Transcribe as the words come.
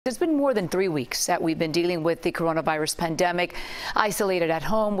It's been more than 3 weeks that we've been dealing with the coronavirus pandemic, isolated at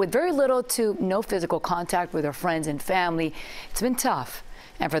home with very little to no physical contact with our friends and family. It's been tough.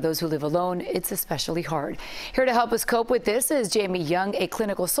 And for those who live alone, it's especially hard. Here to help us cope with this is Jami Young, a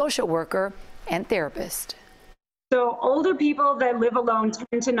clinical social worker and therapist. So older people that live alone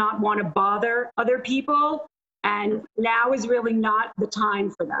tend to not want to bother other people. And now is really not the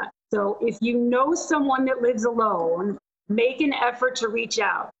time for that. So if you know someone that lives alone, make an effort to reach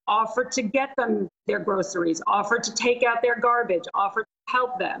out, offer to get them their groceries, offer to take out their garbage, offer to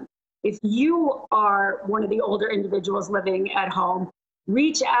help them. If you are one of the older individuals living at home,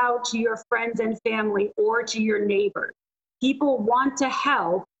 reach out to your friends and family or to your neighbors. People want to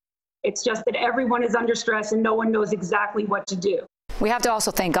help. It's just that everyone is under stress and no one knows exactly what to do. We have to also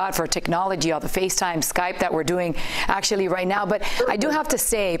thank God for technology, all the FaceTime, Skype that we're doing actually right now. But I do have to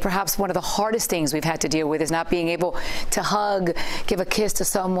say, perhaps one of the hardest things we've had to deal with is not being able to hug, give a kiss to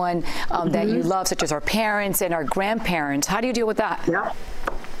someone that you love, such as our parents and our grandparents. How do you deal with that? Yeah.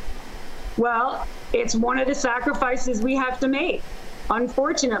 Well, it's one of the sacrifices we have to make.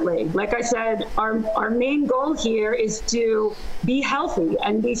 Unfortunately, like I said, our main goal here is to be healthy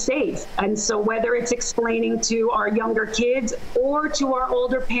and be safe. And so whether it's explaining to our younger kids or to our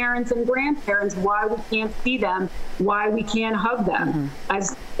older parents and grandparents why we can't see them, why we can't hug them,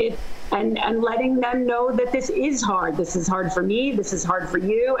 and letting them know that this is hard. This is hard for me, this is hard for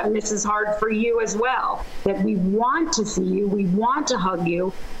you, and this is hard for you as well. That we want to see you, we want to hug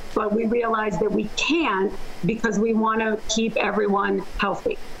you, but we realize that we can't because we want to keep everyone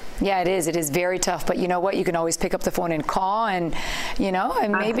healthy. Yeah, it is. It is very tough. But you know what? You can always pick up the phone and call, and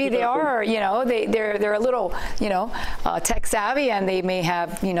and maybe they are, they're a little, tech savvy, and they may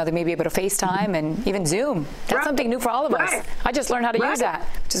have, they may be able to FaceTime and even Zoom. That's something new for all of us. I just learned how to use that,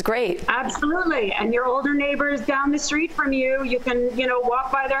 which is great. Absolutely. And your older neighbors down the street from you, you can,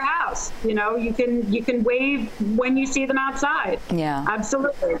 walk by their house. You can wave when you see them outside. Yeah.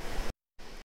 Absolutely.